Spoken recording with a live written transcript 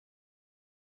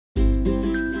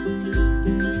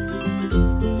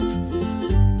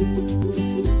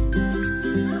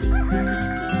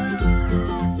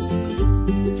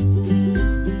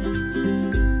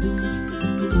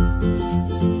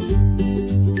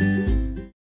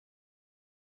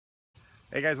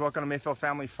Hey guys, welcome to Mayfield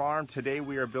Family Farm. Today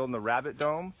we are building the rabbit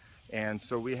dome, and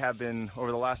so we have been over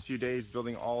the last few days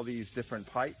building all these different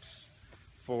pipes.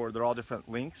 They're all different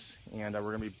lengths, and we're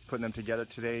going to be putting them together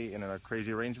today in a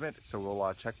crazy arrangement. So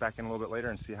we'll check back in a little bit later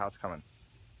and see how it's coming.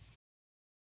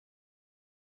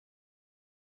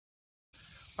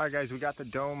 Alright guys, we got the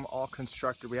dome all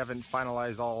constructed. We haven't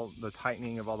finalized all the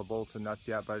tightening of all the bolts and nuts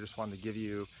yet, but I just wanted to give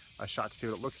you a shot to see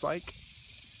what it looks like.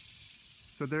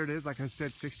 So there it is, like I said,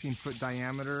 16-foot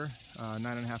diameter,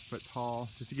 9.5 foot tall.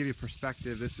 Just to give you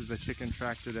perspective, this is a chicken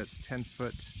tractor that's 10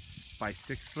 foot by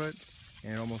 6 foot,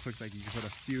 and it almost looks like you can put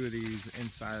a few of these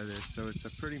inside of this. So it's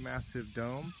a pretty massive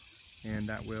dome, and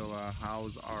that will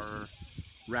house our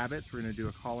rabbits. We're going to do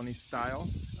a colony style,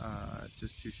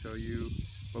 just to show you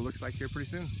what it looks like here pretty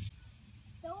soon.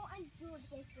 Don't undo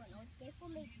this one, or this will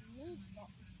make me fall.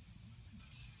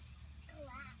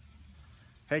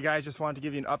 Hey guys, just wanted to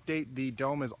give you an update. The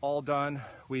dome is all done.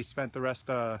 We spent the rest,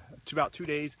 about 2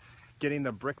 days getting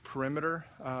the brick perimeter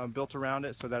built around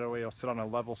it so that way it'll sit on a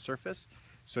level surface.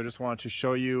 So just wanted to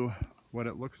show you what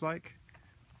it looks like,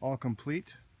 all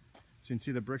complete. So you can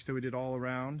see the bricks that we did all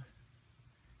around.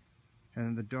 And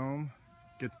then the dome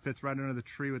fits right under the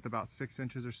tree with about 6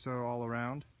 inches or so all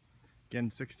around.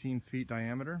 Again, 16 feet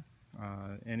diameter.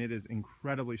 And it is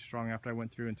incredibly strong. After I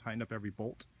went through and tightened up every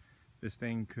bolt, this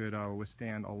thing could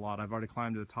withstand a lot. I've already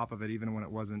climbed to the top of it even when it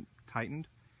wasn't tightened,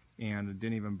 and it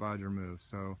didn't even budge or move.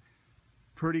 So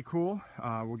pretty cool.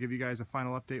 We'll give you guys a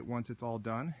final update once it's all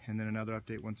done, and then another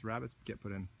update once the rabbits get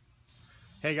put in.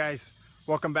 Hey guys,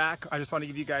 welcome back. I just want to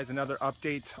give you guys another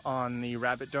update on the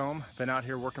rabbit dome. Been out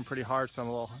here working pretty hard, so I'm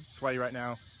a little sweaty right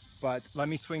now. But let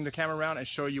me swing the camera around and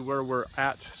show you where we're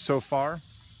at so far.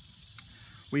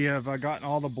 We have gotten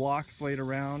all the blocks laid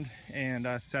around and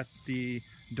set the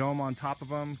dome on top of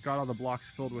them, got all the blocks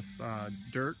filled with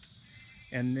dirt,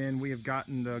 and then we have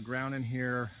gotten the ground in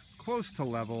here close to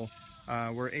level.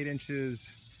 We're 8 inches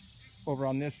over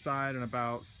on this side and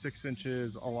about 6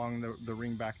 inches along the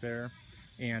ring back there.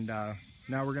 And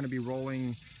now we're going to be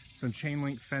rolling some chain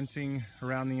link fencing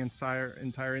around the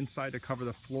entire inside to cover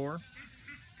the floor.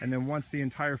 And then once the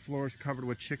entire floor is covered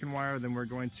with chicken wire, then we're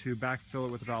going to backfill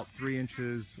it with about 4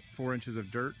 inches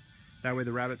of dirt. That way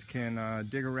the rabbits can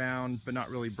dig around, but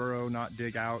not really burrow, not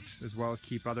dig out, as well as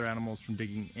keep other animals from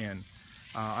digging in.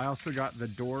 I also got the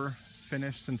door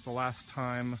finished since the last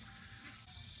time.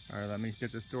 All right, let me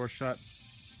get this door shut.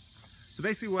 So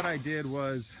basically what I did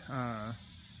was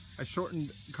I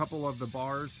shortened a couple of the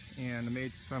bars and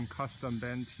made some custom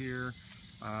bends here,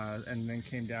 and then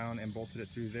came down and bolted it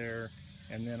through there.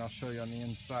 And then I'll show you on the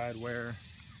inside where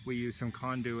we use some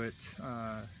conduit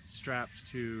straps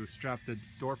to strap the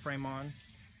door frame on.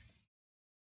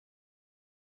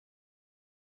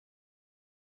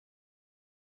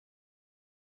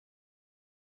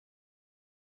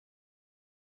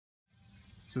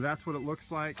 So that's what it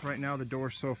looks like right now, the door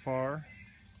so far.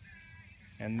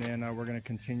 And then we're going to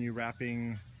continue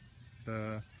wrapping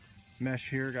the mesh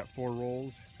here. Got 4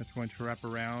 rolls that's going to wrap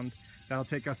around. That'll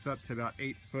take us up to about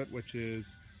 8 foot, which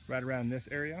is right around this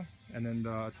area. And then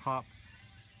the top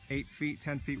 8 feet,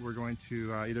 10 feet, we're going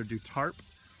to either do tarp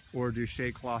or do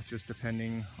shade cloth, just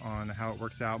depending on how it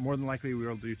works out. More than likely we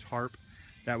will do tarp.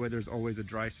 That way there's always a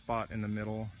dry spot in the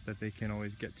middle that they can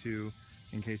always get to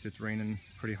in case it's raining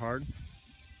pretty hard.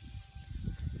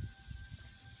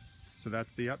 So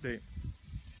that's the update.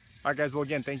 Alright guys, well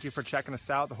again, thank you for checking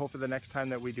us out. Hopefully the next time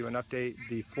that we do an update,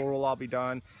 the floor will all be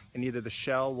done, and either the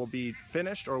shell will be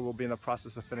finished or we'll be in the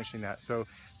process of finishing that. So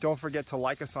don't forget to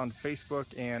like us on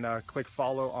Facebook and click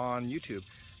follow on YouTube.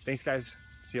 Thanks guys,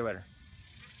 see you later.